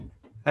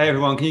Hey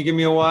everyone, can you give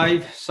me a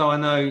wave so I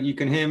know you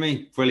can hear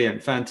me?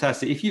 Brilliant,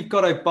 fantastic. If you've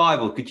got a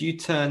Bible, could you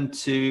turn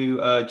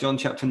to John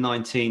chapter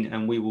 19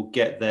 and we will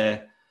get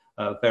there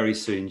very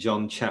soon.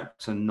 John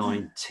chapter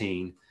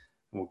 19.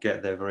 We'll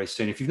get there very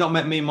soon. If you've not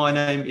met me, my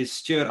name is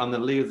Stuart. I'm the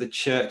leader of the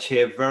church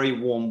here. Very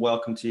warm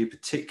welcome to you,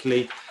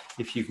 particularly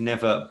if you've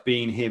never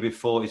been here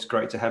before. It's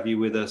great to have you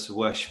with us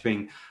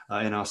worshiping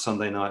in our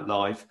Sunday Night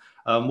Live.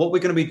 What we're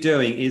going to be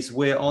doing is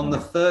we're on the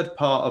third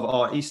part of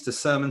our Easter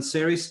sermon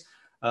series,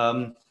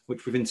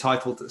 which we've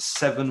entitled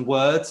 7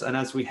 Words. And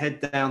as we head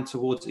down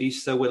towards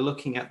Easter, we're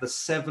looking at the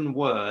 7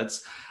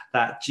 words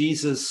that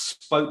Jesus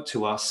spoke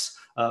to us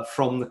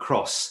from the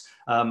cross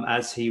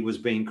as he was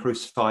being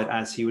crucified,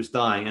 as he was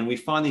dying. And we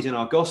find these in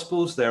our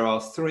Gospels. There are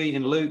 3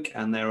 in Luke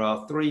and there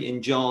are 3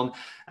 in John,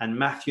 and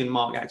Matthew and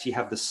Mark actually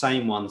have the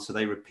same one. So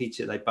they repeat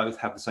it. They both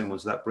have the same one.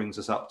 So that brings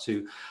us up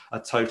to a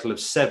total of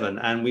 7.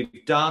 And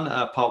we've done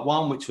part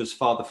 1, which was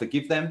Father,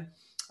 forgive them.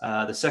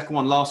 The second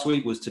one last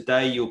week was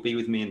today you'll be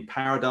with me in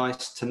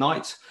paradise.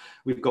 Tonight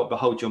we've got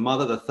behold your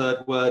mother, the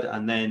third word,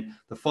 and then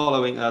the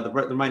following, the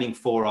remaining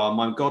 4 are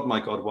my God,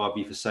 why have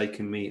you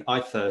forsaken me?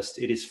 I thirst,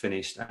 it is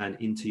finished, and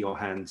into your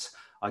hands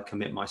I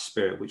commit my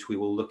spirit, which we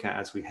will look at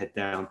as we head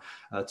down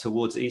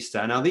towards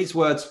Easter. Now these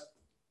words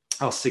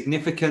are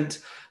significant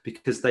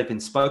because they've been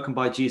spoken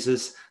by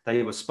Jesus.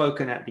 They were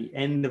spoken at the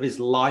end of his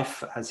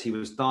life as he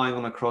was dying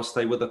on a cross.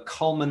 They were the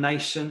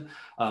culmination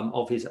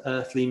of his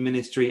earthly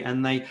ministry,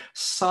 and they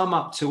sum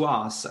up to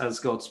us as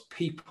God's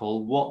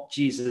people what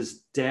Jesus'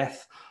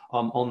 death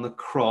on the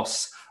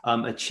cross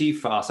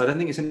achieved for us. I don't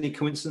think it's any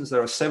coincidence.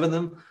 There are 7 of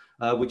them,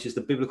 which is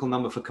the biblical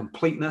number for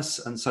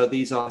completeness. And so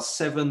these are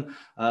 7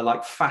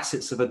 like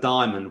facets of a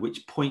diamond,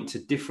 which point to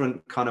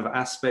different kind of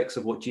aspects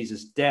of what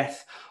Jesus'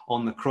 death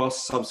on the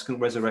cross,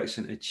 subsequent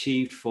resurrection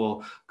achieved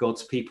for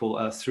God's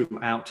people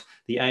throughout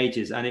the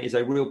ages. And it is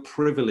a real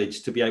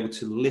privilege to be able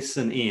to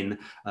listen in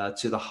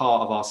to the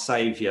heart of our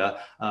Savior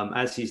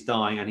as he's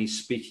dying and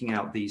he's speaking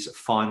out these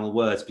final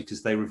words,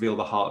 because they reveal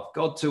the heart of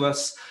God to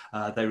us.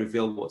 They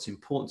reveal what's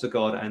important to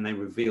God, and they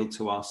reveal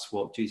to us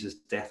what Jesus'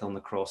 death on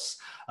the cross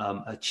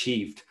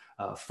achieved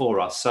for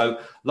us. So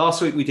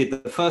last week we did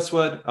the first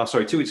word,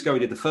 2 weeks ago we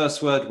did the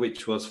first word,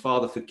 which was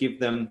Father, forgive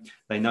them,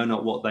 they know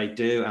not what they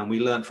do. And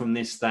we learned from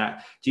this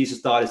that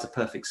Jesus died as the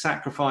perfect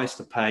sacrifice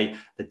to pay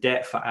the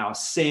debt for our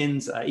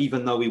sins,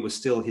 even though we were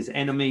still his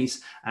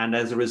enemies. And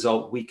as a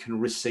result, we can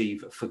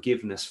receive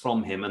forgiveness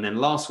from him. And then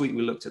last week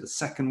we looked at the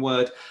second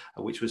word,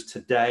 which was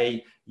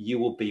today you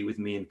will be with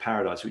me in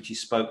paradise, which he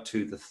spoke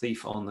to the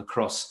thief on the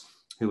cross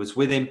who was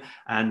with him.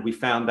 And we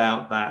found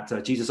out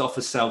that Jesus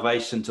offers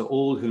salvation to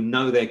all who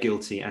know they're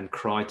guilty and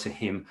cry to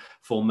him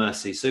for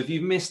mercy. So if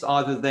you've missed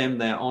either of them,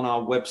 they're on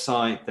our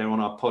website, they're on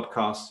our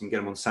podcast, you can get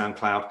them on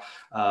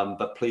SoundCloud,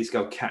 but please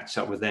go catch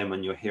up with them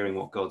and you're hearing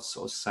what God's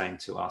sort of saying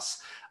to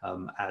us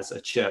as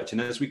a church. And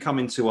as we come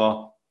into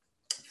our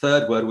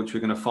third word, which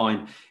we're going to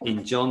find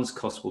in John's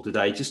Gospel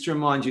today, just to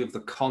remind you of the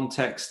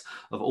context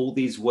of all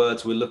these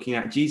words we're looking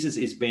at. Jesus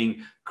is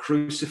being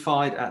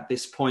crucified at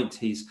this point.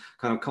 He's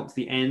kind of come to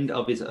the end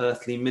of his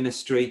earthly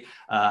ministry,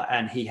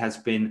 and he has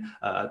been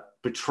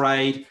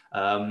betrayed.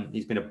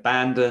 He's been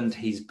abandoned.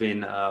 He's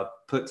been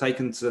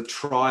taken to the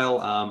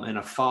trial in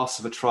a farce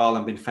of a trial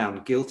and been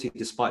found guilty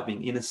despite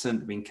being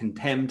innocent, being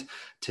condemned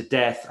to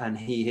death. And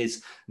he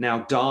is now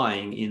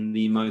dying in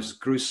the most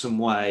gruesome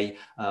way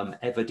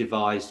ever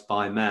devised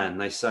by man.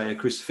 They say a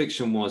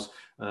crucifixion was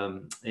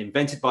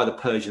invented by the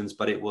Persians,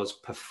 but it was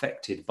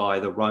perfected by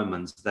the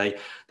Romans. They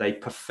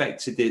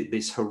perfected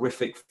this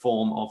horrific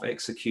form of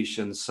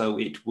execution so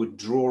it would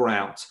draw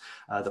out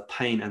the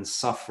pain and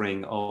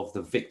suffering of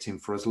the victim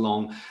for as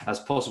long as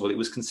possible. It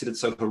was considered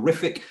so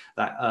horrific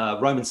that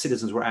Roman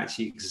citizens were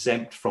actually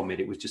exempt from it.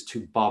 It was just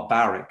too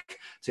barbaric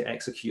to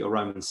execute a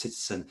Roman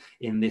citizen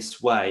in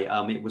this way.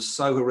 It was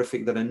so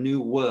horrific that a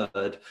new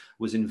word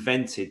was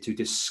invented to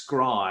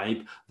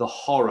describe the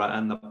horror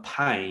and the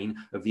pain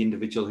of the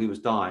individual who was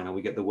dying. And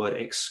we get the word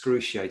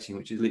excruciating,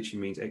 which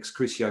literally means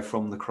excrucio,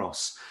 from the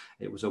cross.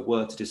 It was a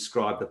word to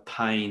describe the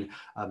pain,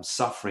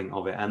 suffering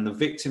of it. And the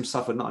victim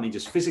suffered not only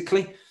just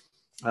physically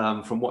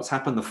from what's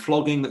happened, the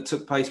flogging that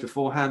took place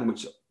beforehand,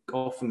 which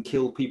often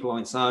killed people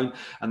on its own,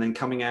 and then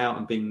coming out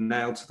and being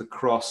nailed to the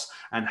cross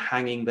and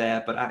hanging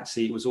there. But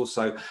actually it was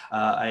also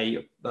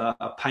a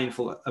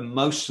painful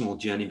emotional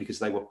journey, because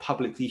they were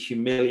publicly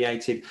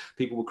humiliated.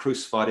 People were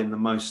crucified in the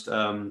most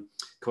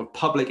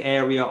public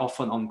area,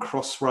 often on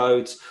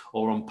crossroads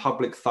or on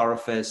public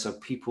thoroughfares, so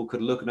people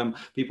could look at them.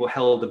 People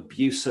held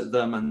abuse at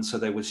them, and so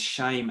there was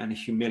shame and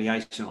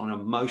humiliation on an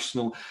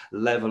emotional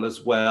level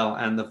as well.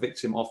 And the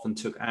victim often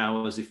took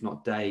hours, if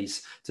not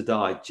days, to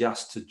die,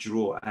 just to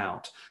draw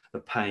out the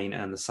pain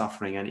and the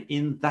suffering. And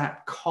in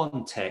that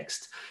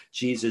context,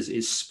 Jesus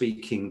is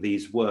speaking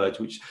these words,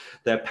 which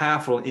they're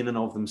powerful in and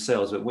of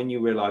themselves, but when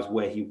you realize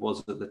where he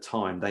was at the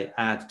time, they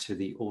add to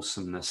the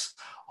awesomeness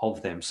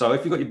of them. So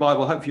if you've got your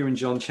Bible, I hope you're in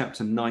John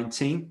chapter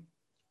 19,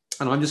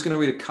 and I'm just going to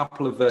read a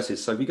couple of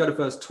verses. So if you go to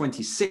verse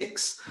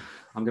 26,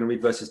 I'm going to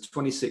read verses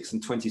 26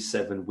 and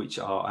 27, which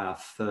are our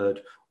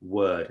third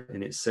word.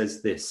 And it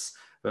says this: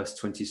 verse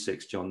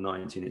 26, John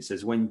 19. It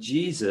says, when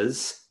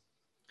Jesus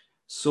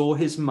saw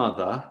his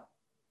mother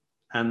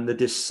and the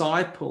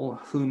disciple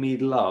whom he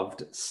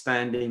loved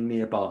standing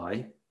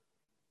nearby,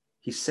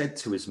 he said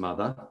to his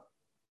mother,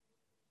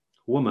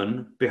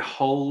 woman,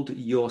 behold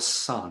your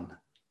son.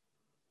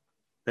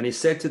 Then he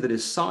said to the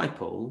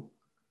disciple,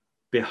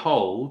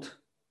 behold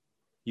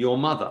your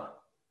mother.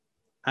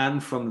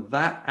 And from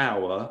that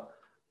hour,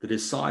 the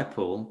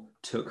disciple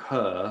took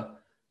her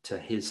to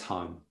his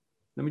home.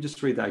 Let me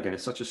just read that again.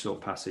 It's such a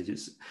short passage.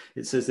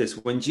 It says this,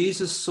 when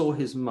Jesus saw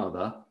his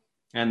mother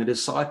and the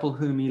disciple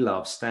whom he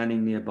loved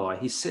standing nearby,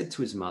 he said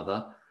to his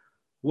mother,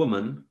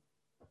 woman,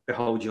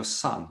 behold your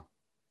son.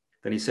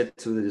 Then he said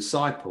to the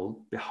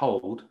disciple,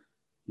 behold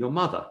your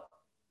mother.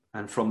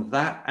 And from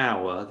that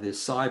hour, the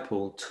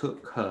disciple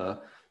took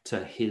her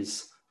to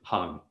his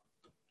home.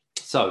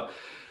 So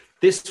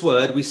this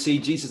word, we see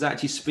Jesus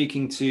actually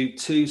speaking to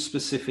two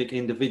specific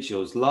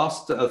individuals.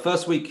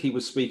 First week, he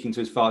was speaking to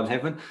his Father in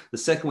heaven. The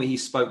second week, he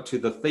spoke to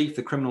the thief,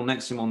 the criminal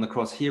next to him on the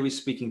cross. Here he's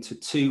speaking to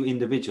two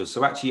individuals.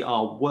 So actually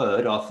our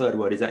third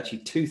word is actually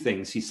two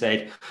things he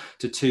said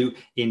to two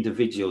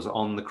individuals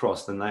on the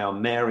cross. And they are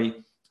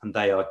Mary and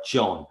they are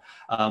John.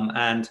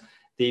 And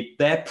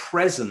their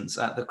presence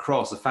at the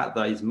cross, the fact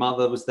that his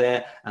mother was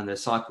there and the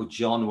disciple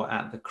John were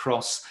at the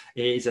cross,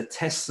 is a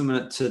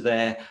testament to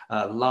their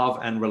love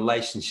and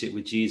relationship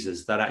with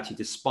Jesus, that actually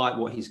despite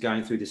what he's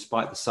going through,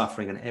 despite the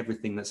suffering and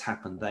everything that's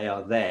happened, they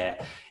are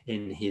there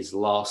in his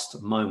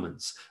last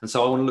moments. And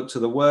so I want to look to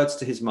the words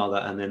to his mother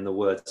and then the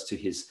words to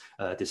his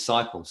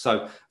disciple.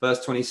 So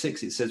verse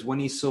 26, it says, when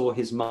he saw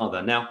his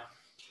mother. Now,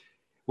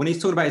 when he's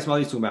talking about his mother,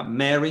 he's talking about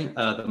Mary,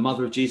 the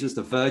mother of Jesus,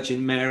 the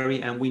Virgin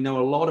Mary. And we know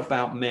a lot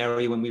about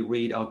Mary when we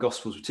read our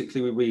Gospels,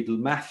 particularly we read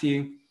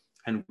Matthew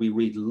and we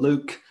read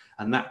Luke.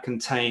 And that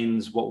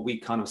contains what we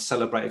kind of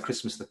celebrate at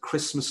Christmas, the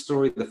Christmas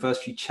story. The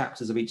first few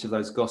chapters of each of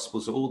those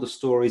Gospels are all the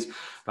stories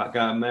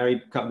about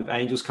Mary,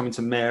 angels coming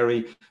to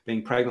Mary,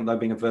 being pregnant, though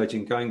being a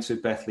virgin, going to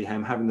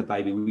Bethlehem, having the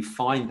baby. We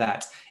find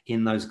that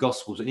in those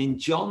Gospels. And in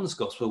John's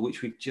Gospel,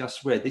 which we've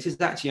just read, this is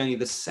actually only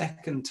the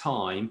second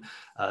time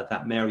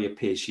that Mary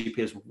appears. She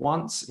appears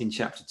once in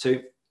chapter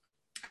 2.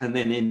 And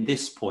then in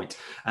this point,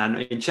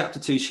 and in chapter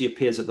 2, she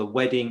appears at the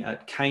wedding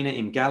at Cana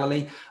in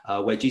Galilee,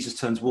 where Jesus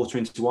turns water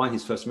into wine,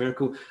 his first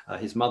miracle.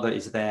 His mother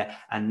is there,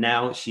 and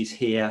now she's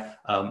here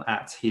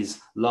at his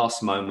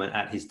last moment,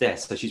 at his death.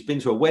 So she's been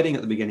to a wedding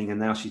at the beginning, and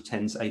now she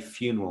attends a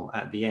funeral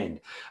at the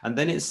end. And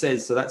then it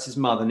says, so that's his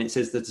mother, and it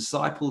says, the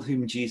disciple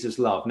whom Jesus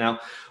loved. Now,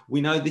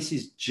 we know this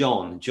is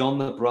John,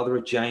 the brother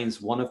of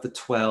James, one of the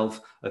 12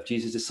 of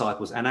Jesus'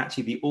 disciples, and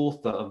actually the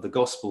author of the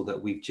gospel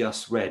that we've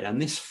just read. And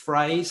this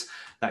phrase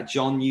that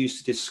John used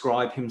to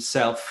describe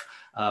himself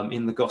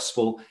in the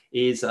gospel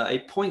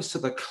it points to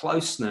the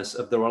closeness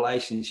of the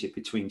relationship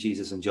between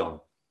Jesus and John.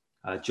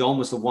 John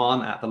was the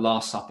one at the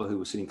Last Supper who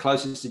was sitting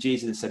closest to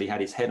Jesus and said he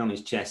had his head on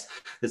his chest.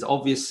 There's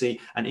obviously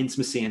an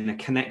intimacy and a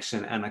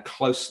connection and a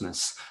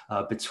closeness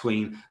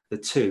between the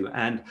two.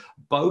 And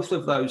both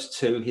of those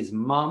two, his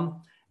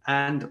mum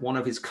and one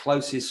of his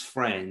closest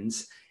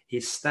friends,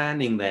 is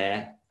standing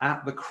there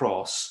at the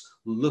cross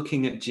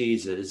looking at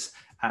Jesus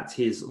at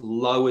his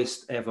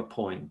lowest ever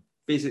point,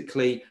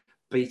 physically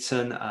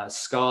beaten,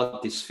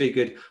 scarred,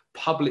 disfigured,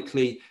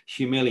 publicly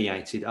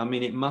humiliated. I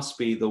mean, it must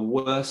be the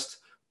worst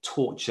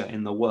torture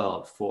in the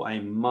world for a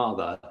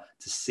mother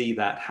to see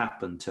that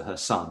happen to her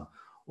son,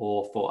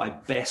 or for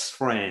a best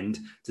friend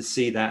to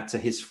see that to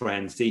his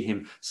friend, see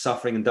him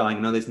suffering and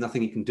dying. No, there's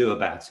nothing he can do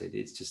about it.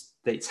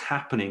 It's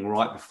happening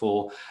right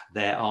before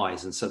their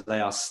eyes. And so they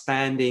are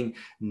standing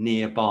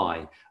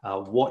nearby,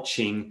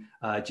 watching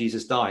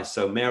Jesus die.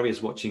 So Mary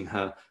is watching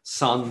her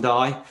son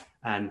die,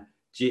 and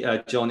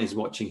John is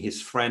watching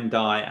his friend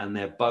die, and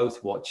they're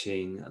both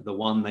watching the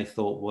one they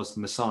thought was the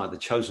Messiah, the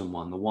chosen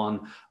one, the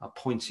one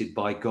appointed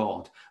by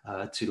God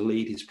to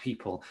lead his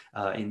people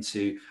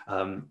into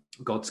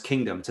God's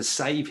kingdom, to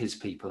save his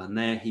people. And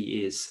there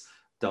he is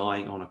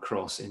dying on a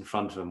cross in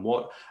front of them.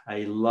 What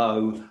a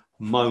low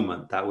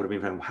moment that would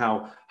have been.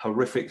 How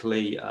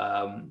horrifically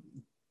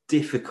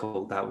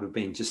difficult that would have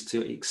been just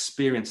to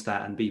experience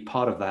that and be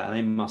part of that. And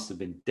they must have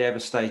been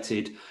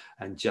devastated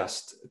and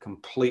just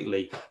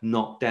completely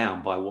knocked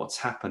down by what's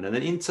happened. And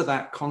then into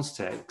that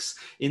context,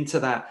 into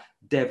that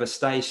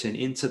devastation,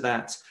 into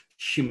that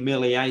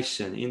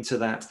humiliation, into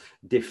that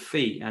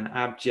defeat and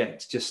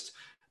abject just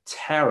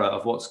terror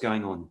of what's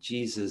going on,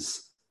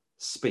 Jesus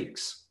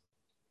speaks.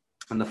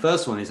 And the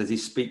first one is as he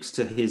speaks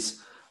to his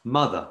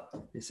mother.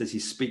 It says he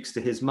speaks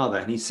to his mother,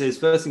 and he says,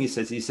 first thing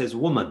he says,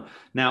 woman.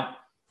 Now,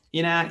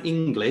 in our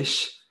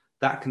English,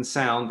 that can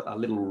sound a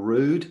little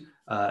rude.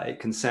 It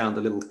can sound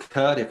a little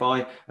curt. If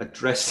I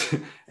addressed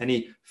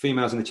any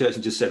females in the church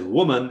and just said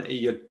woman,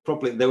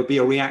 there would be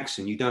a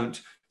reaction. You don't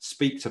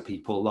speak to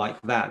people like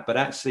that. But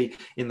actually,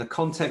 in the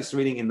context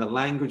reading, in the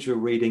language we're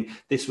reading,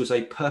 this was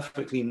a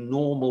perfectly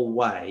normal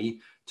way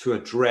to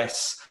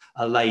address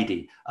a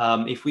lady.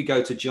 If we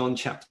go to John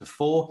chapter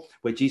 4,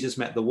 where Jesus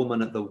met the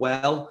woman at the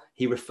well,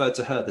 he referred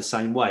to her the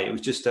same way. It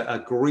was just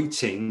a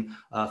greeting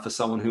for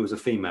someone who was a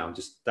female.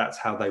 Just that's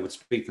how they would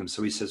speak to them.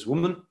 So he says,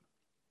 woman,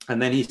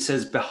 and then he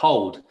says,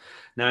 behold.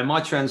 Now, in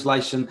my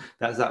translation,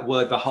 that's that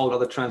word, behold.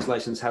 Other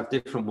translations have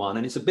different one.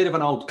 And it's a bit of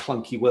an old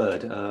clunky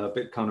word, a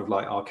bit kind of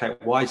like, okay,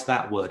 why is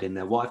that word in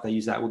there? Why have they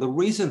used that? Well, the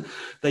reason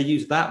they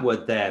used that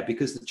word there,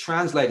 because the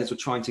translators were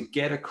trying to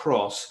get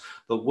across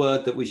the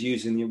word that was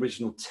used in the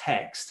original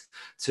text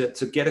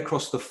to get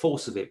across the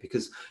force of it,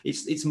 because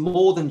it's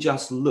more than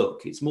just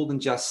look, it's more than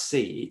just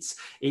see,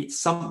 it's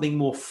something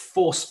more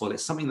forceful,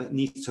 it's something that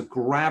needs to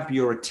grab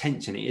your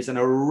attention. It is an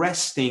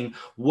arresting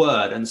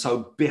word. And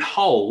so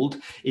behold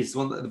is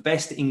one of the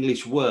best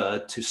English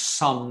word to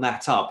sum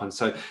that up. And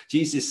so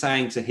Jesus is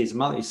saying to his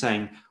mother, he's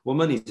saying,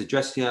 woman, he's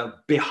addressing her,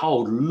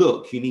 behold,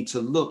 look, you need to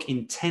look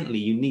intently,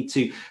 you need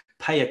to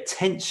pay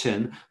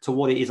attention to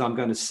what it is I'm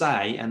going to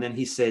say. And then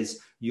he says,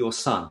 your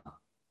son.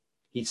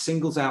 He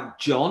singles out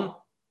John,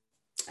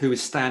 who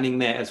is standing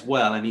there as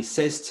well. And he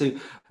says to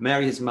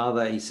Mary, his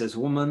mother, he says,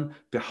 woman,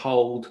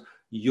 behold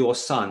your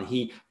son.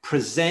 He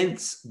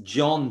presents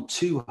John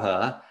to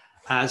her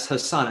as her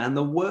son. And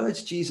the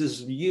words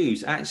Jesus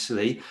used,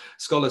 actually,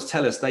 scholars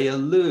tell us, they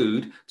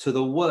allude to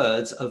the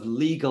words of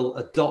legal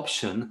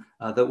adoption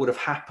that would have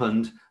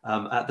happened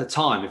at the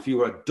time. If you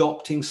were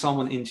adopting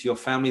someone into your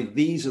family,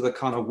 these are the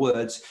kind of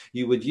words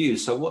you would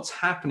use. So what's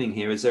happening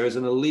here is there is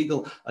an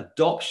illegal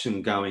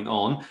adoption going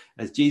on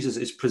as Jesus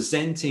is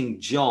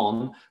presenting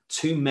John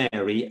to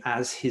Mary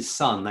as his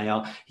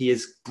son. He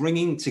is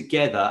bringing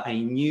together a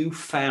new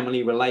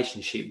family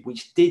relationship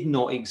which did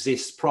not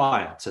exist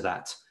prior to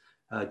that.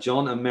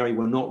 John and Mary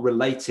were not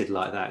related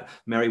like that.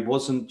 Mary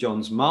wasn't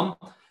John's mum,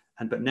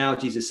 but now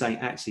Jesus is saying,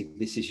 actually,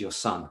 this is your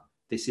son.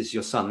 This is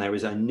your son. There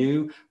is a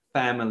new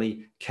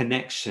family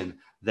connection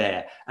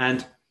there.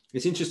 And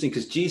it's interesting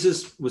because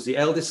Jesus was the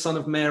eldest son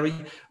of Mary.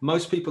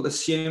 Most people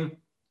assume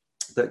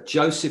that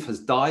Joseph has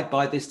died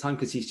by this time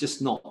because he's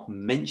just not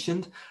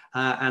mentioned.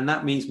 And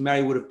that means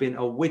Mary would have been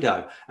a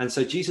widow. And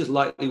so Jesus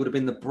likely would have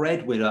been the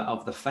breadwinner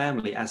of the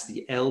family as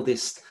the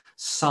eldest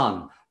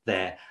son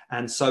there.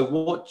 And so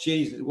what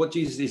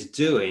Jesus is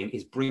doing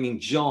is bringing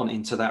John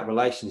into that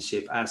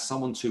relationship as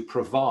someone to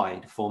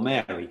provide for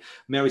Mary.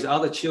 Mary's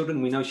other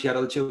children, we know she had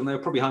other children. They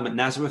were probably home at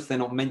Nazareth. They're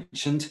not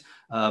mentioned,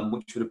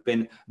 which would have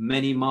been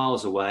many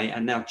miles away.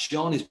 And now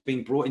John is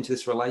being brought into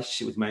this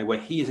relationship with Mary where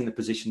he is in a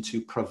position to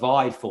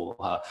provide for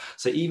her.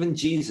 So even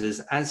Jesus,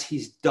 as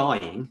he's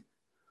dying,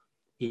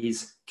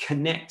 is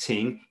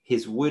connecting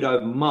his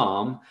widowed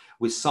mom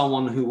with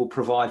someone who will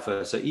provide for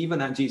her. So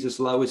even at Jesus'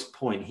 lowest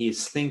point, he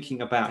is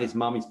thinking about his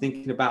mom, he's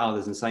thinking about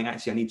others and saying,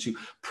 actually, I need to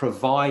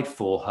provide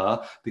for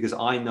her because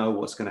I know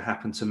what's going to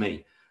happen to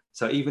me.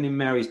 So even in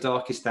Mary's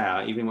darkest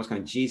hour, even in what's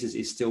going on, Jesus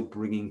is still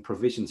bringing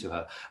provision to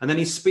her. And then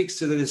he speaks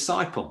to the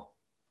disciple.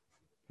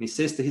 And he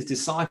says to his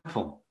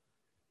disciple,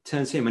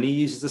 turns to him, and he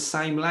uses the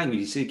same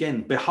language. You see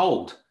again,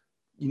 behold.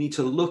 You need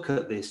to look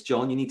at this,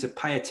 John. You need to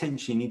pay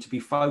attention. You need to be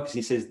focused.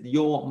 He says,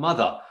 your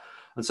mother.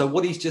 And so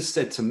what he's just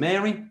said to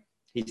Mary,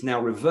 he's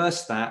now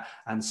reversed that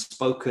and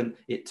spoken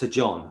it to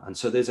John. And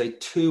so there's a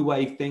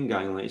two-way thing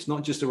going on. It's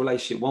not just a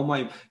relationship. One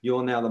way,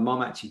 you're now the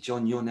mum. Actually,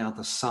 John, you're now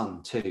the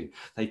son too.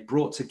 They've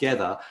brought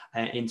together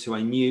into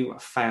a new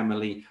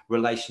family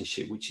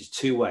relationship, which is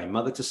two-way,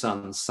 mother to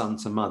son, son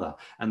to mother.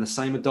 And the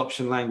same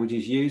adoption language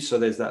is used. So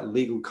there's that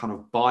legal kind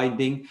of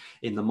binding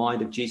in the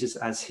mind of Jesus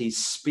as he's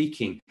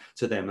speaking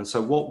to them. And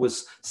so what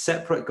was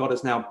separate, God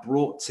has now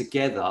brought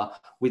together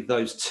with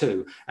those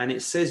two. And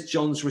it says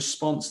John's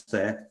response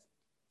there,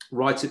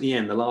 right at the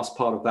end, the last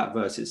part of that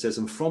verse, it says,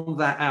 and from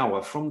that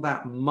hour, from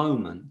that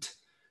moment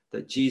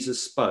that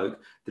Jesus spoke,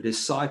 the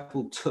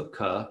disciple took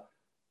her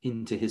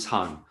into his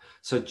home.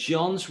 So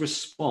John's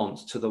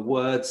response to the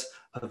words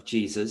of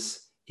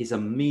Jesus is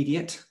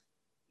immediate.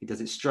 He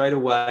does it straight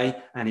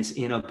away and is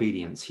in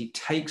obedience. He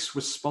takes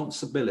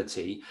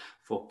responsibility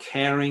for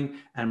caring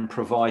and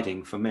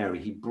providing for Mary.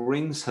 He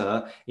brings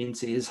her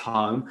into his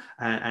home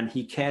and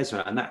he cares for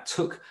her. And that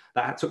took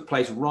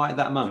place right at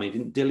that moment. He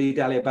didn't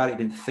dilly-dally about it.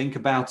 He didn't think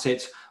about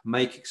it,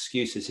 make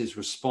excuses. His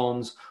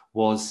response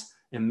was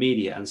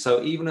immediate. And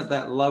so even at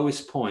that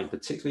lowest point,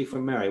 particularly for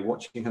Mary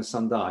watching her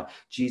son die,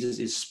 Jesus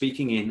is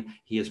speaking in,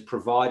 he is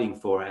providing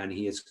for her, and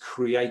he is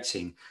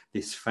creating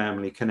this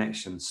family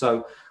connection.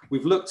 So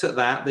we've looked at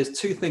that. There's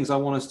two things I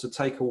want us to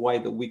take away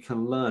that we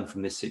can learn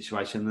from this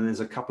situation. And there's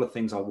a couple of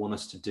things I want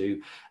us to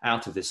do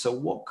out of this. So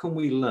what can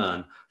we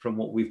learn from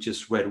what we've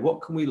just read?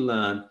 What can we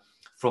learn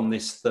from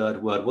this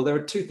third word? Well, there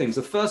are two things.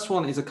 The first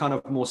one is a kind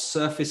of more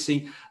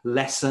surfacey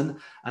lesson.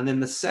 And then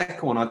the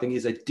second one, I think,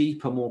 is a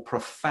deeper, more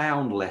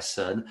profound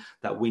lesson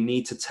that we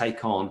need to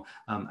take on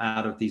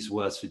out of these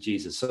words for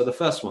Jesus. So the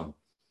first one,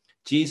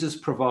 Jesus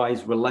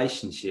provides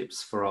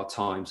relationships for our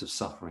times of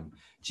suffering.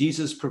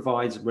 Jesus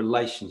provides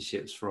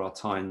relationships for our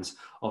times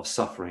of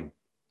suffering.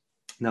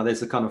 Now, there's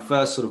the kind of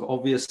first sort of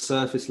obvious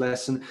surface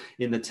lesson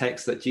in the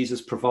text that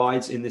Jesus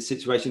provides in this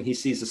situation. He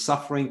sees the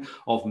suffering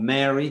of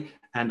Mary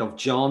and of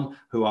John,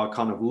 who are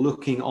kind of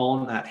looking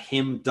on at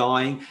him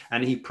dying,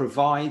 and he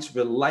provides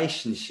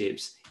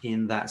relationships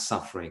in that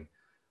suffering.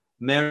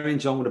 Mary and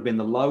John would have been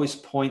the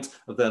lowest point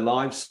of their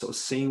lives, sort of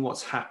seeing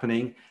what's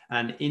happening.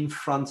 And in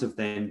front of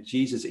them,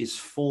 Jesus is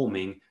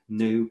forming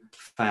new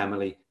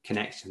family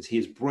connections. He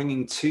is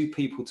bringing two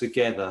people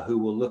together who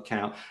will look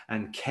out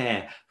and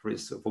care for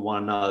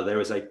one another. There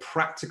is a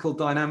practical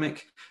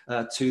dynamic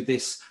to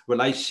this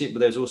relationship, but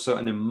there's also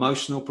an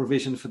emotional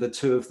provision for the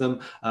two of them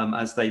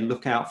as they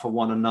look out for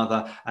one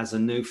another as a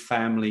new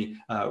family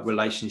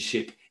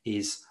relationship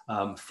is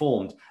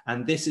formed.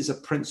 And this is a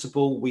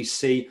principle we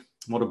see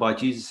modeled by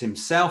Jesus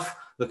himself,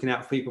 looking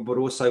out for people, but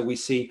also we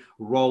see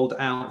rolled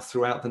out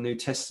throughout the New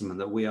Testament,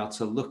 that we are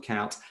to look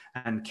out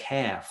and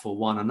care for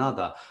one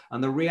another.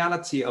 And the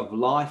reality of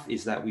life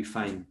is that we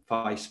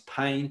face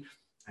pain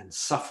and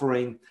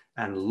suffering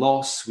and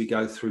loss. We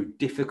go through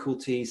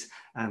difficulties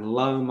and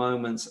low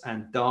moments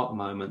and dark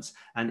moments.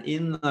 And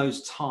in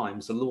those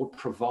times, the Lord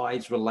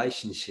provides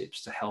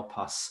relationships to help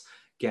us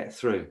get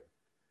through.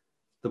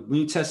 The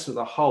New Testament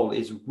as a whole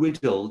is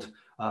riddled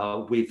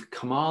with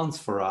commands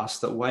for us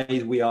the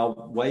way we are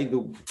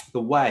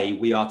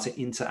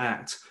to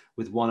interact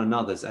with one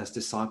another as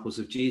disciples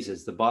of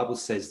Jesus. The Bible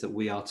says that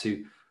we are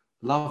to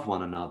love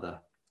one another,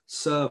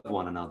 serve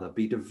one another,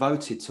 be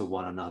devoted to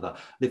one another,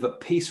 live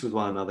at peace with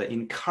one another,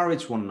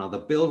 encourage one another,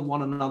 build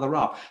one another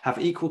up, have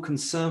equal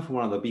concern for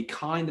one another, be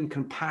kind and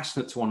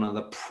compassionate to one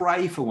another,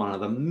 pray for one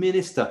another,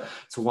 minister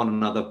to one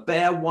another,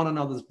 bear one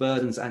another's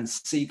burdens, and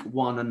seek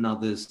one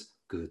another's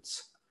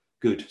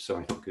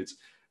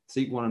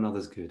seek one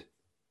another's good.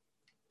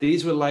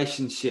 These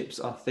relationships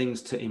are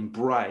things to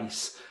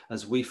embrace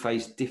as we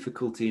face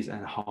difficulties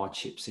and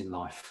hardships in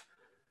life.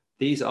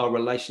 These are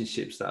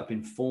relationships that have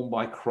been formed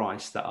by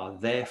Christ that are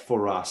there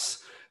for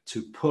us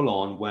to pull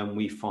on when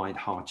we find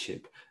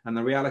hardship. And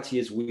the reality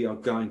is we are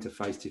going to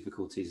face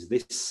difficulties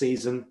this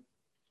season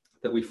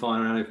that we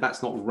find around. If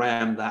that's not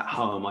rammed that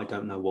home, I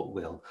don't know what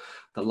will.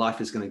 That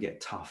life is going to get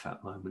tough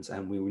at moments,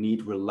 and we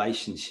need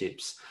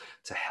relationships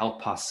to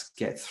help us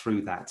get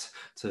through that,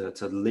 to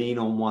lean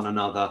on one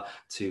another,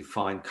 to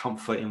find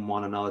comfort in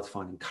one another, to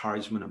find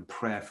encouragement and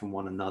prayer from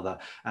one another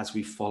as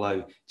we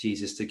follow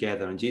Jesus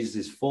together. And Jesus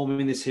is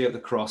forming this here at the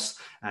cross,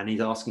 and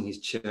he's asking his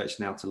church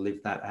now to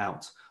live that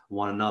out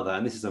one another.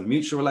 And this is a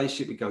mutual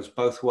relationship. It goes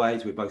both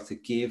ways. We're both to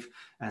give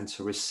and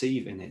to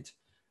receive in it.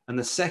 And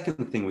the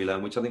second thing we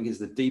learn, which I think is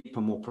the deeper,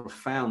 more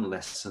profound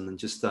lesson than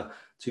just the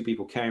two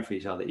people caring for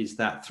each other, is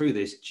that through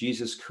this,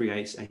 Jesus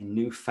creates a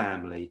new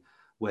family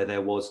where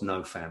there was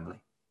no family.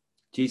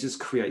 Jesus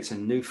creates a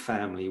new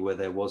family where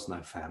there was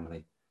no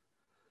family.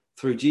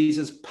 Through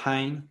Jesus'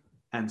 pain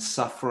and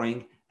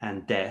suffering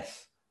and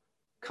death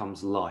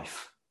comes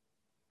life,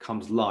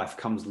 comes life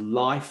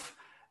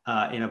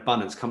in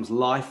abundance, comes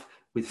life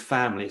with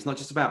family. It's not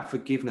just about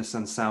forgiveness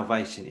and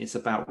salvation. It's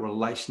about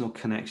relational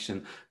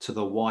connection to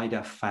the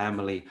wider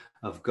family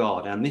of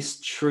God. And this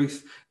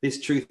truth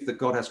that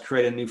God has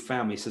created a new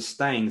family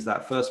sustains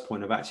that first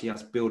point of actually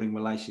us building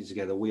relationships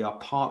together. We are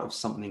part of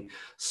something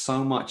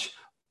so much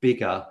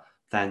bigger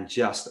than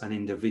just an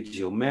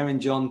individual. Mary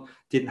and John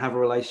didn't have a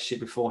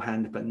relationship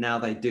beforehand, but now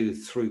they do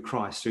through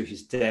Christ, through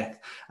his death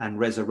and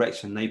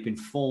resurrection. They've been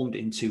formed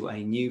into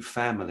a new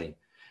family.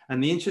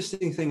 And the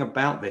interesting thing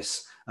about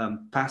this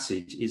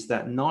passage is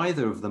that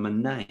neither of them are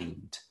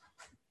named.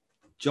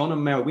 John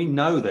and Mary, we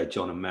know they're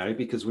John and Mary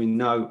because we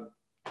know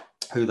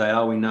who they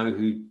are. We know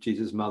who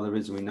Jesus' mother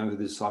is, and we know who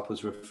the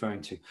disciples are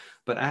referring to.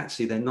 But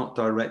actually, they're not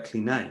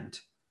directly named.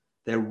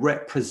 They're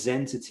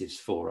representatives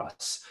for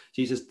us.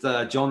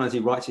 John, as he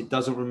writes, it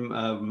doesn't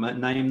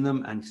name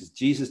them, and because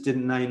Jesus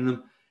didn't name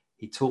them,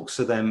 he talks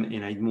to them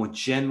in a more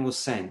general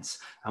sense.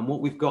 And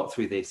what we've got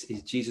through this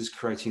is Jesus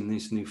creating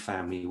this new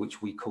family,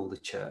 which we call the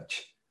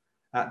church.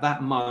 At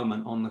that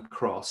moment on the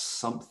cross,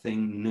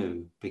 something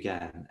new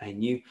began. A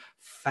new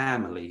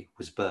family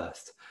was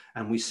birthed.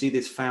 And we see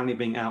this family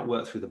being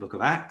outworked through the book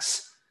of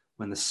Acts.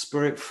 When the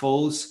Spirit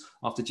falls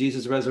after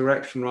Jesus'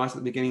 resurrection, right at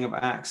the beginning of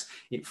Acts,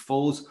 it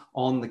falls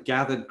on the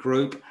gathered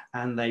group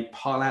and they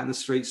pile out in the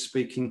streets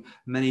speaking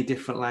many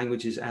different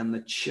languages, and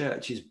the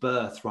church is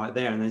birthed right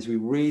there. And as we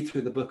read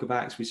through the book of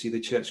Acts, we see the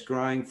church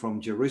growing from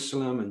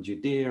Jerusalem and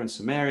Judea and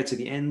Samaria to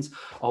the ends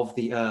of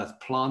the earth,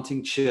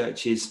 planting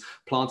churches,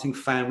 planting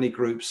family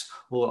groups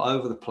all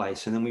over the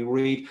place. And then we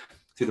read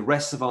through the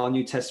rest of our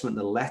New Testament,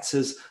 the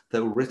letters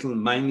that were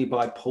written mainly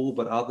by Paul,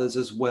 but others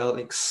as well,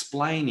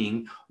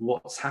 explaining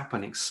what's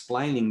happened,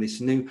 explaining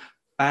this new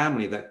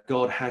family that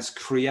God has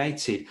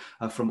created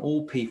from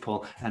all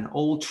people and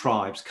all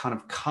tribes kind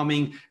of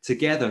coming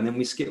together. And then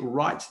we skip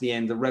right to the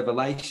end of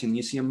Revelation.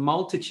 You see a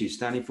multitude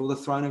standing before the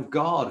throne of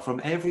God from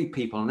every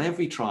people and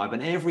every tribe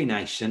and every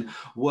nation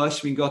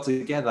worshiping God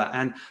together.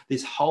 And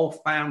this whole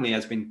family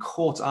has been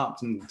caught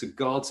up into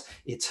God's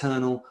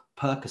eternal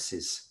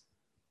purposes.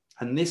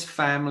 And this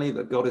family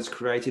that God has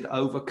created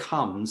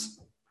overcomes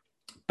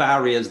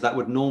barriers that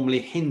would normally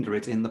hinder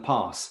it in the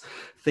past.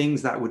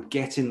 things that would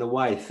get in the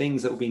way,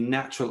 things that would be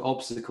natural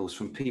obstacles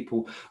from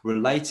people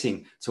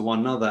relating to one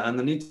another. And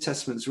the New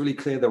Testament is really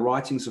clear. The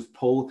writings of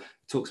Paul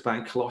talks about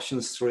in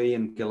Colossians 3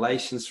 and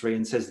Galatians 3,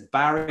 and says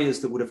barriers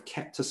that would have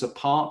kept us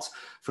apart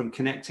from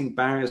connecting,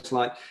 barriers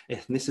like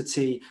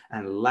ethnicity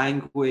and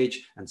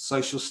language and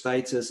social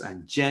status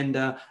and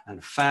gender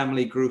and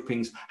family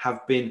groupings,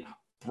 have been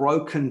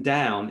broken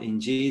down in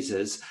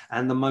Jesus.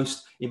 And the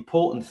most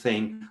important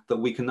thing that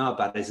we can know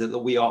about is that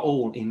we are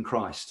all in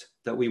Christ,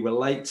 that we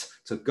relate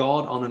to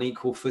God on an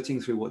equal footing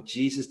through what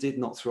Jesus did,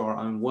 not through our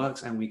own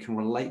works, and we can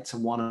relate to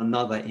one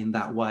another in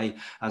that way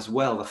as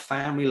well. The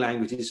family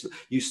language is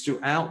used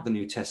throughout the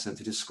New Testament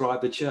to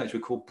describe the church.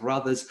 We're called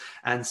brothers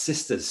and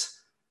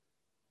sisters.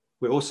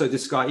 We also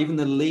describe even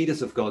the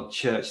leaders of God's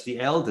church, the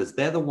elders.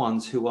 They're the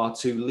ones who are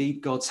to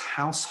lead God's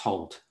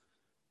household.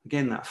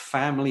 Again, that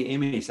family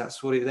image,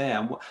 that's what it's there.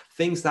 And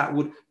things that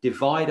would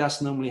divide us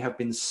normally have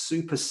been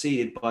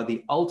superseded by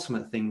the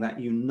ultimate thing that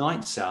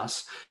unites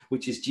us,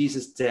 which is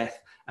Jesus'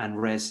 death and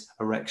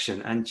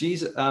resurrection. And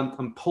Jesus,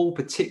 and Paul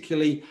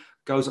particularly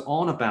goes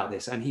on about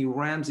this, and he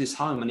rams this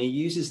home, and he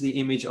uses the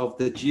image of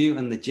the Jew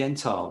and the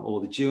Gentile,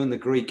 or the Jew and the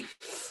Greek,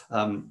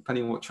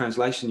 depending on what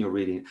translation you're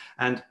reading.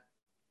 And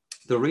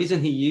the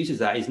reason he uses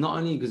that is not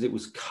only because it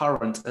was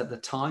current at the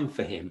time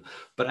for him,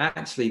 but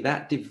actually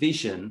that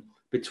division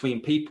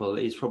between people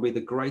is probably the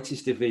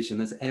greatest division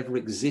that's ever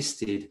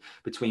existed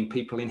between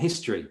people in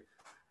history.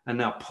 And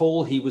now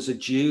Paul, he was a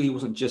Jew. He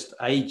wasn't just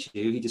a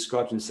Jew. He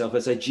described himself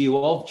as a Jew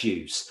of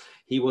Jews.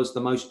 He was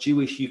the most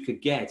Jewish you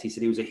could get. He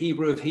said he was a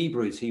Hebrew of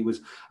Hebrews. He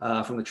was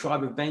from the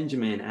tribe of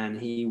Benjamin, and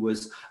he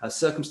was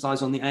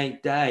circumcised on the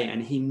 8th day,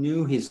 and he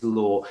knew his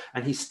law,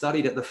 and he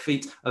studied at the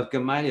feet of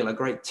Gamaliel, a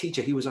great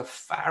teacher. He was a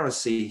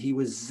Pharisee. He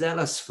was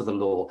zealous for the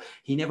law.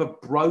 He never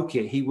broke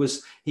it. He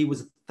was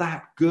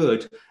that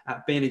good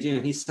at being a Jew.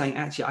 And he's saying,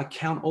 actually, I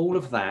count all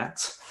of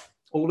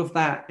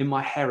that in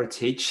my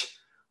heritage.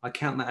 I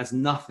count that as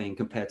nothing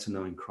compared to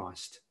knowing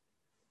Christ.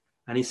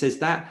 And he says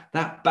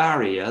that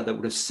barrier that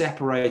would have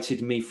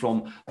separated me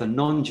from the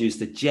non-Jews,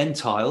 the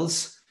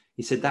Gentiles,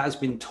 he said that has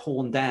been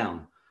torn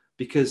down,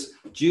 because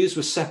Jews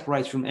were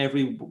separated from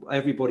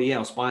everybody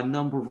else by a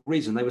number of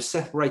reasons. They were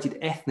separated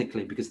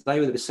ethnically because they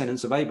were the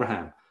descendants of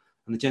Abraham,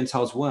 and the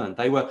Gentiles weren't.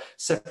 They were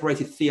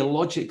separated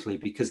theologically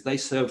because they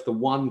served the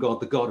one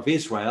God, the God of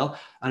Israel,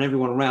 and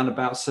everyone around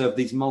about served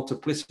these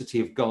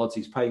multiplicity of gods,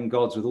 these pagan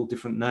gods with all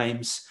different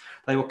names.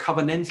 They were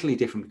covenantally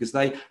different because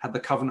they had the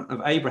covenant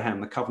of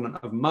Abraham, the covenant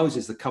of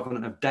Moses, the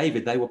covenant of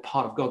David. They were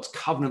part of God's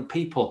covenant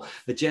people.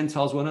 The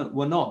Gentiles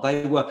were not.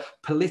 They were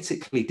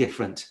politically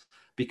different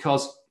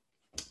because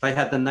they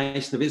had the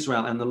nation of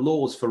Israel and the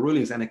laws for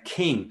rulings and a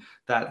king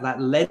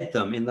that led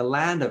them in the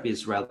land of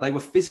Israel. They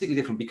were physically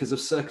different because of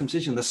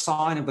circumcision, the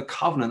sign of the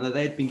covenant that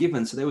they had been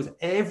given. So there was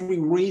every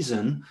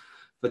reason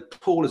for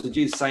Paul as a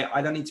Jew to say,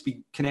 I don't need to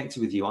be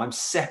connected with you. I'm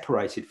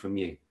separated from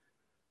you.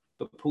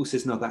 But Paul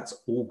says, no, that's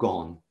all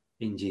gone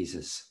in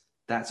Jesus.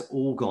 That's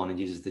all gone in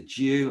Jesus. The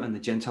Jew and the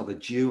Gentile, the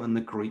Jew and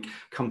the Greek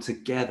come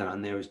together,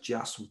 and there is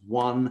just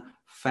one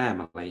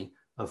family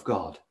of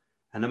God.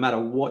 And no matter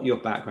what your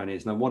background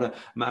is, no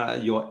matter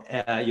your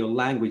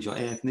language, your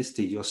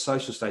ethnicity, your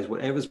social status,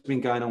 whatever's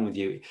been going on with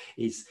you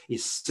is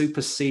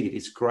superseded,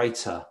 is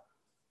greater,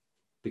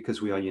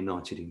 because we are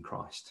united in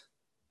Christ.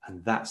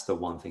 And that's the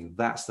one thing,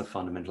 that's the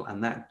fundamental,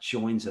 and that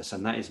joins us,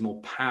 and that is more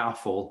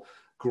powerful,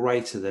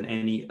 greater than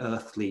any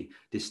earthly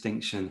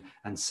distinction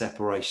and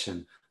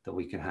separation that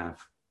we can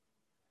have.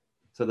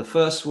 So the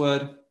first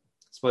word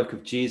spoke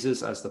of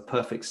Jesus as the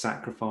perfect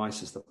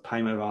sacrifice, as the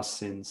payment of our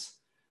sins.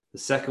 The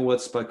second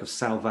word spoke of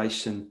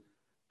salvation,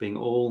 being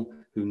all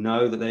who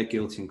know that they're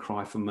guilty and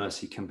cry for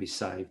mercy can be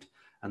saved.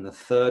 And the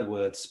third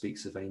word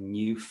speaks of a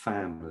new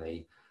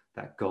family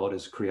that God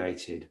has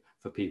created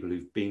for people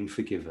who've been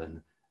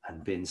forgiven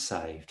and been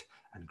saved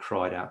and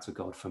cried out to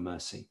God for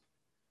mercy.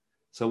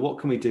 So what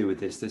can we do with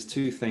this? There's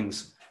two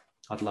things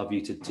I'd love you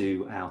to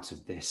do out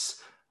of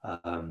this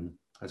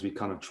as we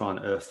kind of try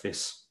and earth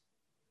this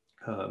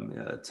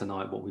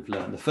tonight, what we've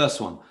learned. The first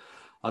one,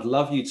 I'd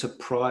love you to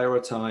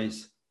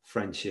prioritize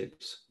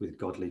friendships with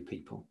godly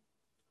people.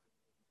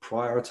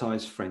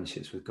 Prioritize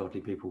friendships with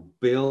godly people.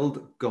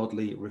 Build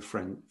godly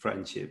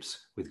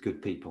friendships with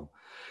good people.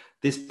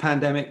 This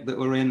pandemic that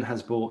we're in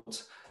has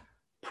brought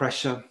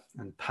pressure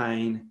and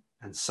pain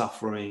and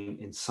suffering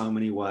in so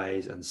many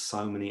ways and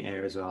so many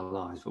areas of our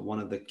lives. But one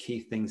of the key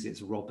things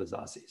it's robbed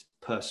us is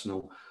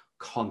personal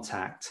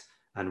contact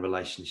and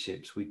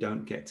relationships. We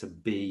don't get to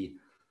be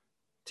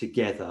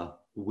together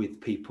with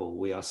people.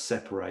 We are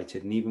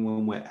separated. And even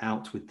when we're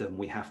out with them,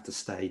 we have to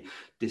stay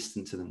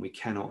distant to them. We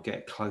cannot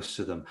get close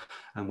to them.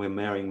 And we're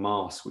wearing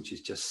masks, which is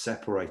just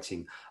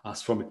separating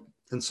us from it.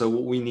 And so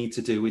what we need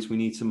to do is we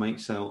need to make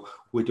sure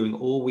we're doing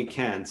all we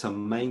can to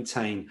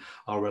maintain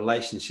our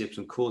relationships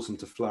and cause them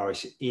to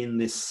flourish in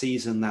this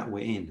season that we're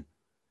in.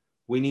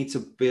 We need to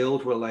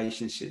build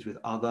relationships with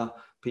other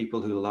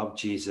people who love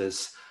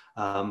Jesus,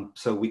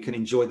 so we can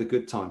enjoy the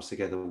good times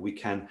together. We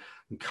can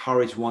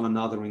encourage one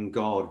another in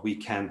God. We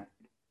can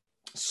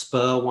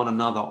spur one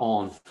another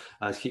on.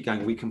 Keep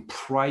going. We can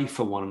pray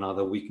for one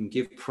another. We can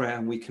give prayer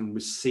and we can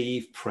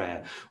receive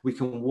prayer. We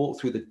can walk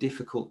through the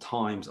difficult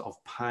times of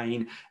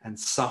pain and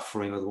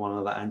suffering with one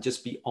another and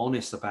just be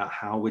honest about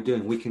how we're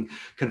doing. We can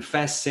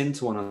confess sin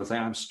to one another, say,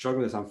 I'm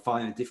struggling with this, I'm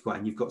finding it difficult,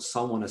 and you've got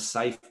someone, a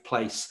safe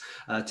place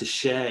to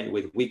share it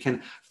with. We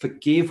can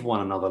forgive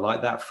one another,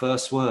 like that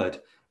first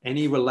word.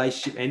 Any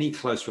relationship, any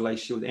close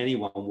relationship with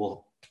anyone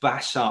will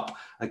bash up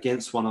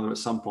against one another at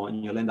some point,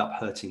 and you'll end up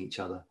hurting each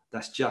other.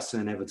 That's just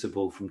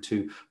inevitable from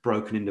two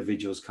broken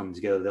individuals coming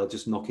together. They'll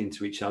just knock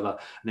into each other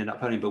and end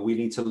up hurting. But we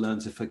need to learn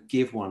to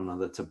forgive one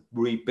another, to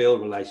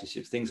rebuild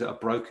relationships. Things that are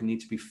broken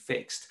need to be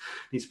fixed.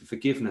 Needs to be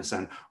forgiveness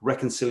and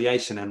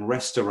reconciliation and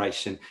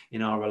restoration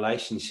in our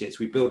relationships.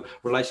 We build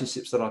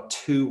relationships that are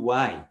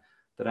two-way,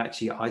 that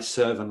actually I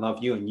serve and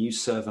love you and you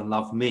serve and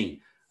love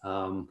me.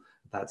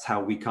 That's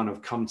how we kind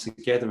of come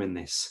together in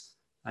this.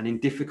 And in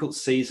difficult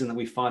season that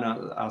we find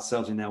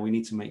ourselves in now, we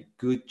need to make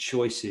good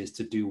choices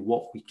to do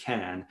what we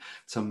can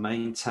to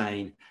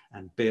maintain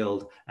and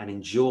build and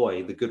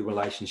enjoy the good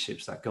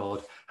relationships that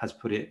God has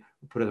put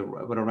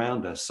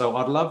around us. So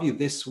I'd love you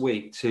this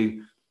week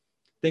to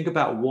think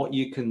about what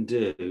you can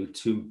do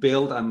to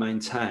build and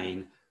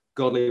maintain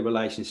godly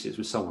relationships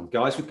with someone.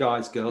 Guys with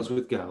guys, girls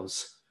with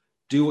girls.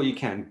 Do what you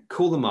can.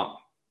 Call them up.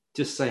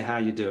 Just say how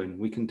you're doing.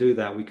 We can do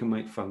that. We can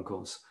make phone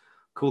calls.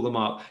 Call them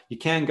up. You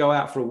can go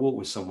out for a walk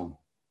with someone.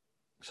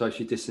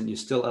 Socially distant, you're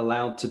still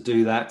allowed to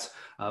do that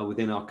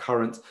within our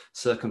current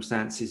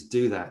circumstances.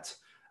 Do that.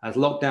 As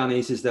lockdown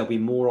eases, there'll be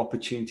more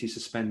opportunities to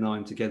spend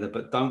time together,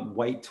 but don't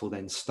wait till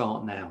then.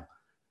 Start now.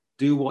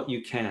 Do what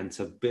you can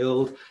to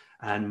build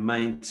and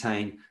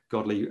maintain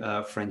godly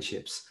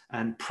friendships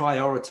and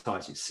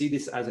prioritize it. See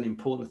this as an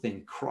important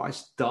thing.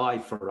 Christ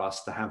died for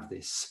us to have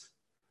this.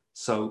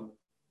 So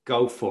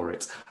go for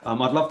it. I'd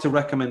love to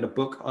recommend a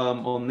book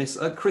on this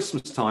at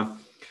Christmas time.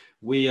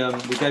 We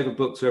gave a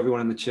book to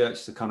everyone in the church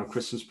as a kind of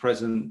Christmas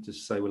present, just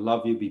to say we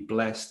love you, be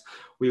blessed.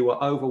 We were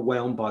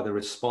overwhelmed by the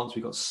response.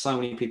 We got so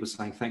many people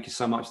saying, thank you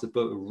so much for the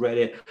book. We read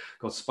it.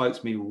 God spoke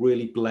to me,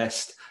 really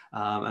blessed.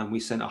 And we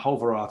sent a whole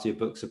variety of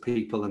books to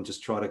people and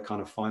just try to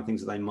kind of find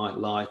things that they might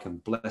like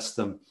and bless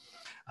them.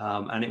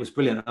 And it was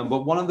brilliant.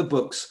 But one of the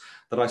books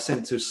that I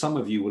sent to, some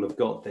of you will have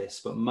got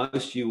this, but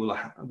most of you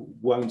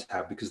won't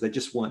have, because there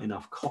just weren't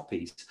enough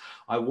copies.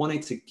 I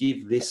wanted to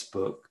give this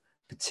book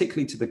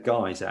particularly to the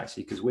guys,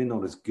 actually, because we're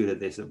not as good at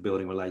this, at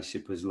building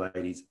relationships as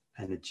ladies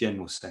in a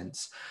general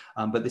sense.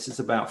 But this is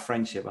about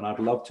friendship, and I'd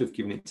love to have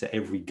given it to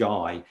every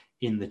guy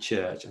in the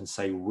church and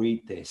say,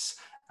 read this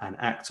and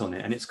act on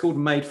it. And it's called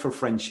Made for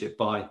Friendship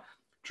by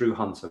Drew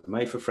Hunter.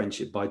 Made for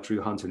Friendship by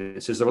Drew Hunter. And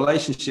it says, a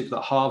relationship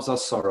that halves our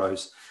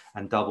sorrows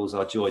and doubles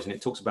our joys. And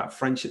it talks about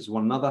friendships with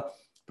one another,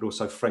 but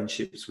also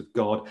friendships with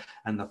God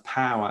and the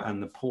power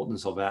and the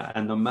importance of that.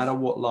 And no matter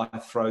what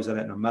life throws at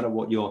it, no matter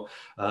what your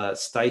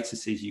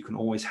status is, you can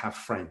always have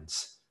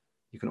friends.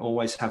 You can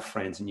always have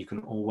friends, and you can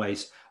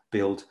always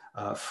build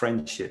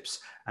friendships.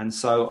 And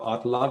so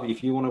I'd love,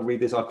 if you want to read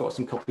this, I've got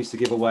some copies to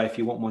give away. If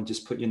you want one,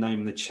 just put your name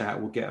in the chat.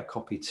 We'll get a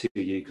copy to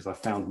you, because I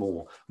found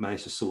more,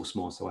 managed to source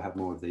more, so I have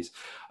more of these.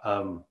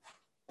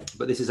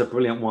 But this is a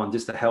brilliant one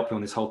just to help you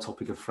on this whole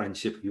topic of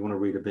friendship. If you want to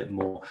read a bit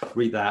more,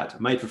 read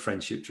that. Made for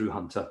Friendship, Drew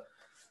Hunter.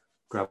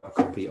 Grab a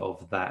copy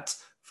of that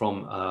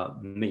from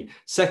me.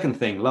 Second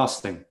thing,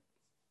 last thing.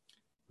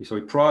 So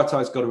we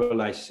prioritize God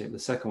relationship. The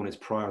second one is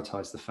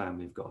prioritize the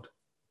family of God.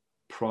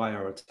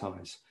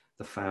 Prioritize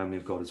the family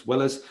of God, as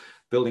well as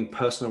building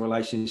personal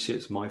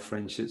relationships, my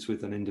friendships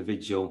with an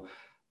individual.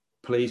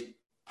 Please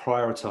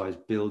prioritize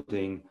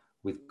building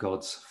with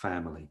God's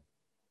family,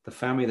 the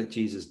family that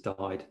Jesus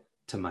died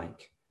to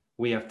make.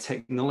 We have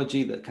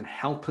technology that can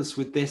help us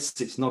with this.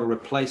 It's not a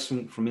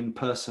replacement from in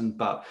person,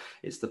 but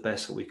it's the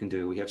best that we can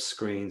do. We have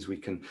screens, we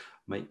can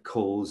make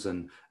calls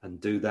and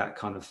do that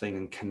kind of thing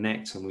and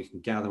connect, and we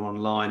can gather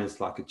online as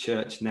like a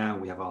church now.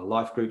 We have our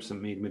life groups that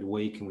meet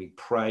midweek, and we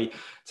pray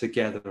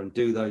together and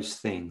do those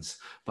things,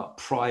 but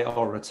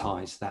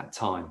prioritize that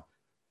time.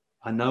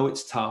 I know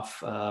it's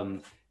tough.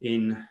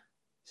 Is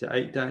it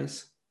 8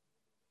 days?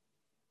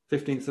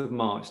 15th of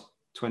March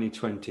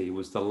 2020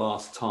 was the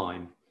last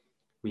time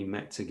we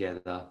met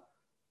together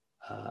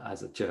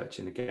as a church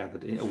and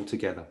gathered all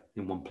together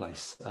in one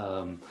place.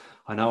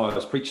 I know I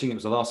was preaching, it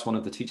was the last one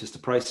of the Teach Us to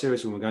Pray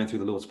series when we were going through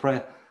the Lord's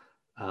Prayer.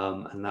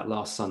 And that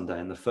last Sunday,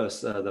 and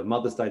the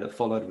Mother's Day that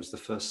followed was the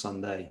first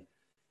Sunday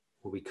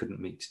where we couldn't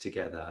meet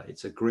together.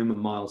 It's a grim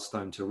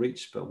milestone to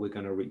reach, but we're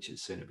going to reach it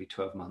soon. It'll be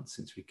 12 months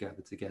since we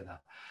gathered together.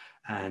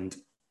 And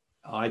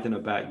I don't know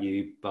about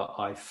you, but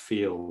I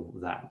feel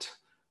that.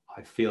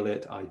 I feel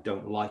it. I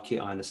don't like it.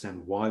 I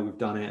understand why we've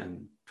done it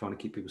and trying to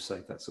keep people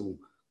safe. That's all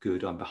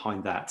good. I'm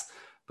behind that.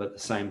 But at the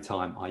same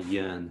time, I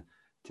yearn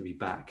to be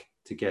back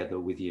together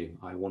with you.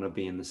 I want to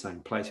be in the same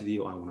place with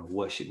you. I want to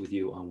worship with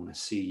you. I want to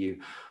see you.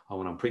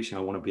 When I'm preaching,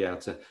 I want to be able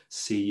to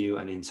see you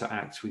and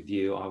interact with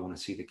you. I want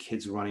to see the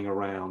kids running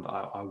around.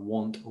 I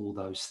want all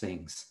those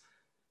things.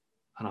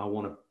 And I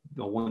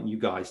want you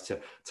guys to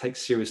take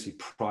seriously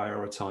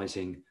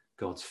prioritizing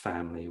God's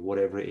family,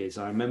 whatever it is.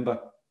 I remember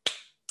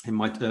in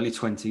my early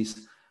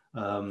 20s,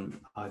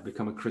 I'd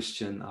become a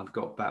Christian. I'd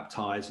got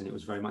baptized, and it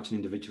was very much an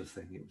individual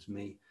thing. It was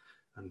me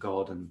and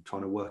God and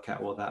trying to work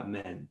out what that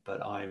meant.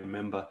 But I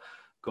remember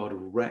God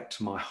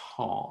wrecked my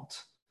heart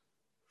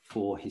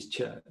for his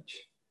church.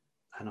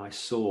 And I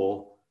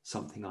saw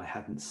something I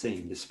hadn't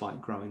seen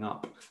despite growing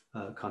up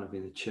kind of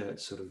in the church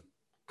sort of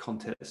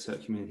context,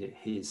 community,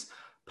 his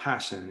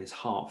passion and his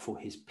heart for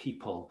his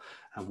people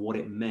and what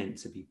it meant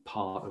to be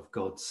part of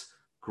God's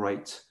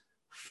great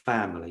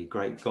family,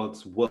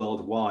 God's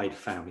worldwide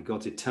family,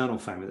 God's eternal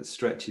family that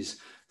stretches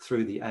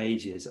through the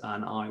ages.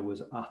 And I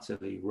was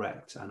utterly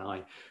wrecked, and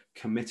I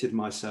committed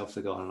myself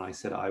to God, and I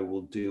said, I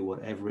will do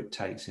whatever it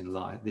takes in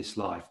this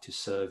life to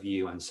serve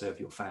you and serve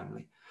your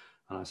family.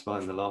 And I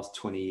spent the last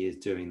 20 years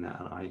doing that,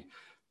 and I,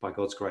 by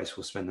God's grace,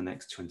 will spend the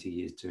next 20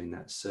 years doing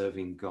that,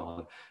 serving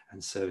God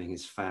and serving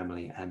his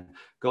family. And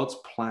God's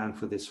plan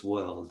for this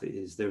world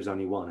is there's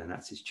only one, and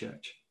that's his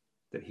church,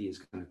 that he is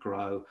going to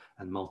grow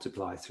and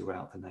multiply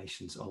throughout the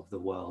nations of the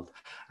world.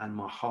 And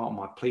my heart,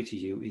 my plea to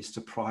you is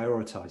to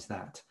prioritize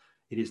that.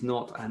 It is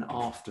not an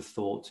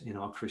afterthought in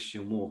our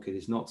Christian walk. It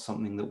is not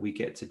something that we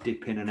get to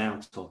dip in and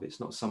out of. It's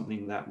not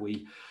something that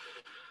we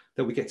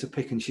get to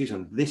pick and choose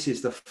on. This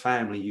is the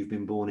family you've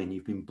been born in.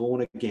 You've been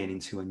born again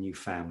into a new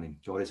family.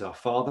 God is our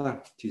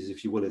Father. Jesus,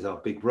 if you will, is our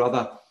big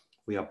brother.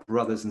 We are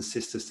brothers and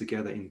sisters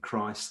together in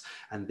Christ.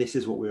 And this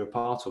is what we're a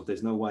part of.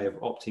 There's no way of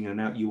opting in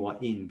and out. You are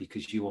in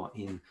because you are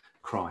in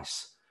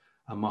Christ.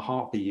 And my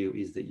heart for you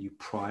is that you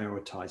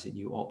prioritize it,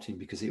 you opt in,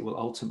 because it will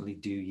ultimately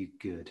do you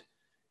good.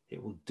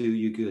 It will do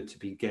you good to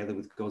be together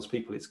with God's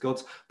people. It's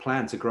God's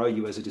plan to grow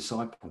you as a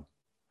disciple,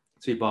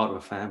 to be part of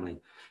a family.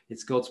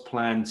 It's God's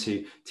plan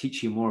to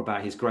teach you more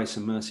about his grace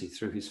and mercy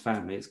through his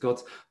family. It's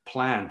God's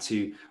plan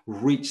to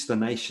reach the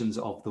nations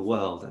of the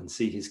world and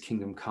see his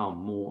kingdom come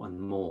more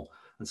and more.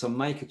 And so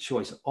make a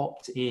choice,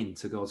 opt in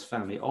to God's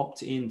family,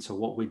 opt into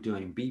what we're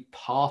doing, be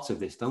part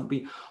of this. Don't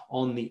be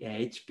on the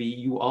edge,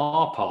 you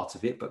are part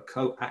of it, but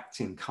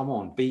co-acting, come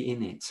on, be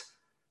in it.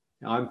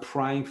 Now, I'm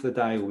praying for the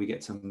day where we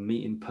get to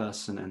meet in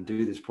person and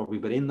do this properly.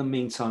 But in the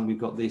meantime, we've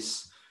got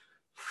this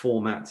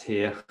format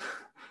here,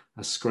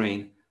 a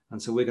screen.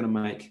 And so we're going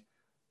to make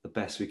the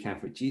best we can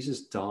for it.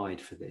 Jesus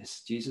died for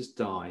this. Jesus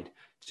died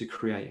to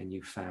create a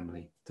new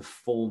family, to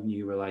form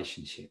new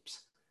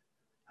relationships.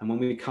 And when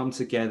we come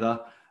together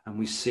and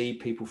we see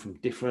people from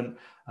different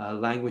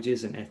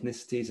languages and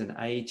ethnicities and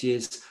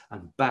ages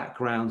and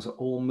backgrounds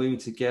all move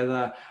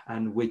together,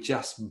 and we're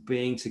just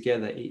being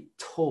together, it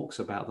talks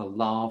about the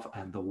love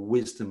and the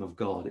wisdom of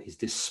God is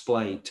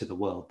displayed to the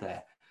world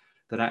there.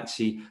 That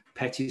actually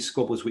petty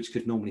squabbles which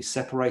could normally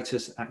separate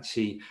us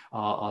actually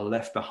are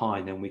left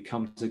behind, and we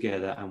come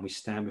together and we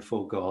stand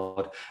before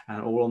God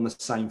and all on the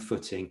same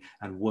footing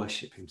and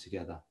worship him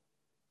together.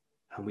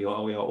 And we are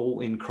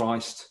all in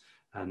Christ,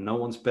 and no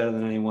one's better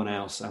than anyone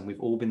else, and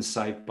we've all been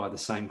saved by the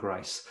same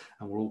grace,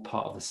 and we're all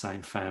part of the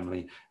same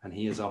family, and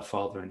he is our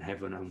Father in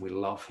heaven, and we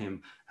love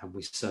him and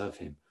we serve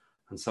him.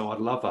 And so I'd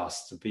love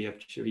us to be a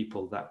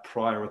people that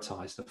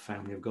prioritize the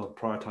family of God,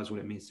 prioritize what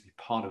it means to be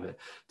part of it,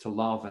 to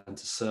love and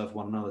to serve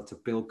one another, to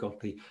build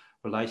godly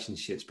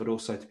relationships, but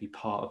also to be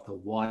part of the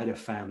wider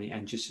family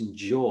and just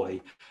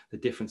enjoy the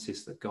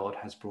differences that God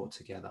has brought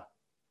together.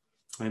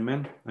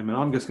 Amen. Amen.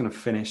 I'm just going to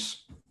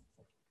finish,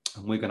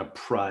 and we're going to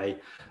pray,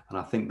 and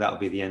I think that'll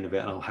be the end of it,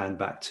 and I'll hand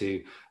back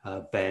to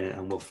Ben,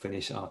 and we'll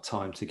finish our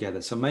time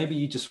together. So maybe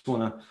you just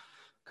want to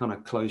kind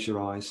of close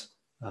your eyes,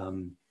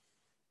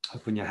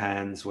 open your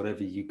hands,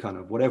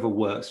 whatever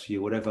works for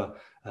you, whatever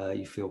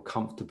you feel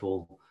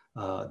comfortable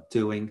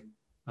doing,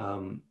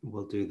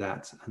 we'll do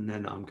that. And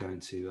then I'm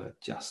going to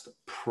just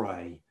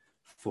pray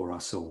for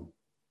us all.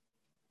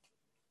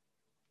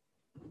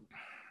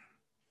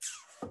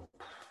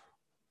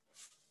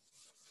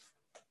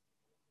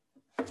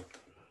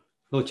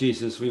 Lord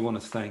Jesus, we want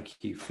to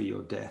thank you for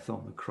your death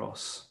on the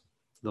cross.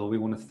 Lord, we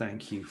want to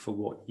thank you for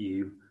what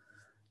you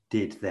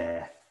did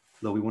there.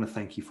 Lord, we want to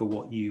thank you for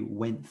what you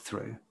went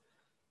through.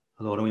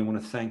 Lord, and we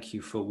want to thank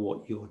you for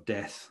what your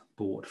death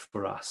brought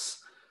for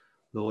us.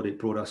 Lord, it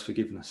brought us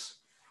forgiveness.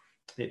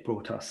 It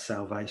brought us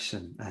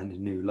salvation and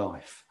new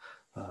life,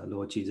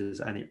 Lord Jesus,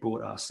 and it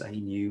brought us a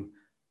new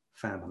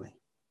family,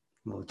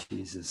 Lord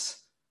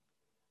Jesus,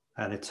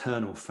 an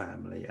eternal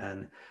family,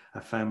 and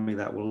a family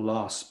that will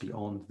last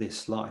beyond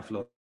this life,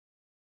 Lord.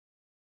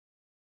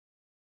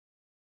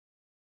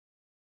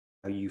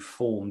 You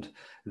formed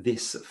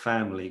this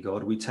family,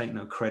 God. We take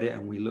no credit,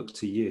 and we look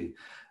to you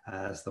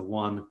as the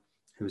one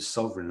who is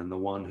sovereign and the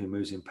one who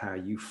moves in power.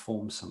 You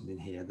formed something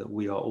here that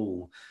we are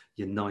all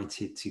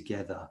united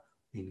together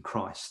in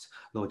Christ.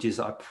 Lord Jesus,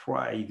 I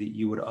pray that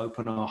you would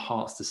open our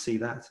hearts to see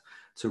that,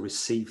 to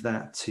receive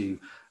that, to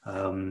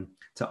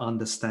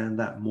understand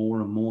that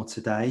more and more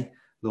today.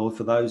 Lord,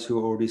 for those who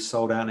are already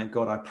sold out, and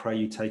God, I pray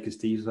you take us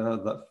deeper.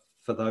 That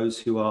for those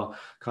who are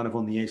kind of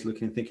on the edge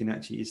looking and thinking,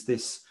 actually, is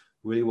this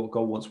really what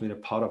God wants me to be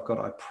a part of? God,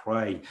 I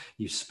pray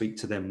you speak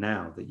to them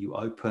now, that you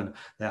open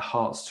their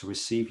hearts to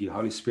receive you.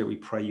 Holy Spirit, we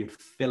pray you'd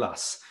fill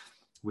us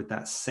with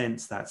that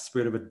sense, that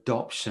spirit of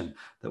adoption,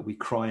 that we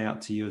cry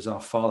out to you as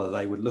our Father.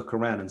 They would look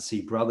around and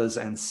see brothers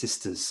and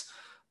sisters,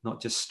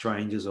 not just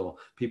strangers or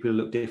people who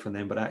look different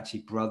than them, but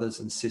actually brothers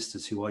and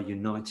sisters who are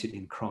united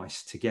in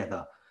Christ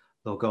together.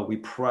 Lord God, we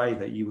pray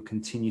that you would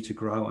continue to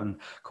grow and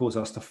cause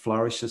us to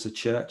flourish as a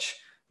church.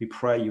 We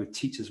pray you would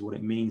teach us what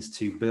it means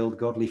to build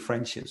godly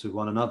friendships with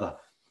one another,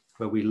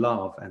 where we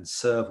love and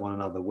serve one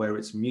another, where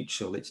it's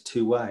mutual, it's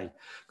two-way.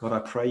 God, I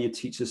pray you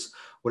teach us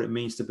what it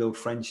means to build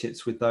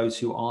friendships with those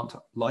who aren't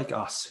like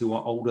us, who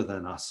are older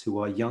than us, who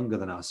are younger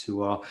than us,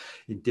 who are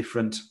in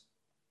different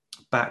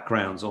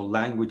backgrounds or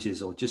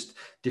languages or just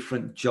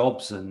different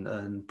jobs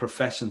and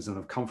professions and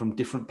have come from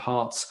different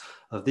parts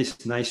of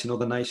this nation or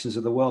the nations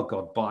of the world.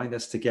 God, bind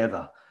us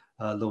together,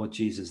 Lord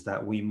Jesus,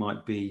 that we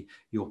might be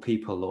your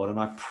people, Lord. And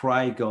I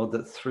pray, God,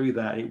 that through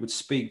that it would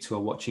speak to a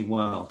watching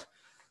world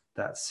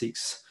that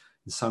seeks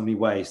in so many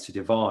ways to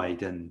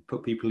divide and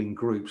put people in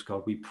groups.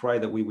 God, we pray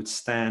that we would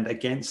stand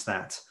against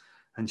that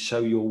and show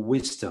your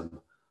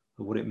wisdom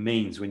of what it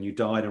means when you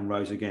died and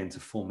rose again to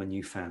form a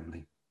new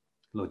family.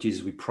 Lord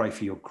Jesus, we pray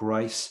for your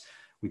grace.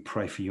 We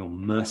pray for your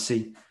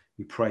mercy.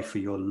 We pray for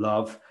your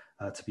love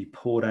to be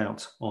poured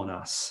out on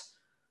us.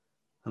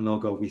 And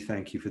Lord God, we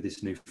thank you for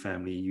this new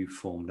family you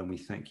formed, and we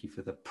thank you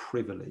for the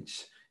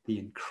privilege, the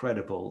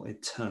incredible,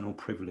 eternal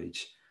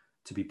privilege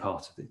to be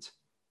part of it.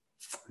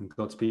 And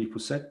God's people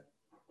said,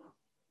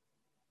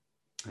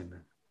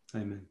 amen.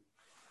 Amen.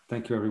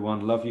 Thank you,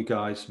 everyone. Love you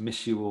guys.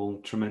 Miss you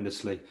all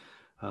tremendously.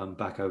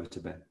 Back over to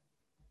Ben.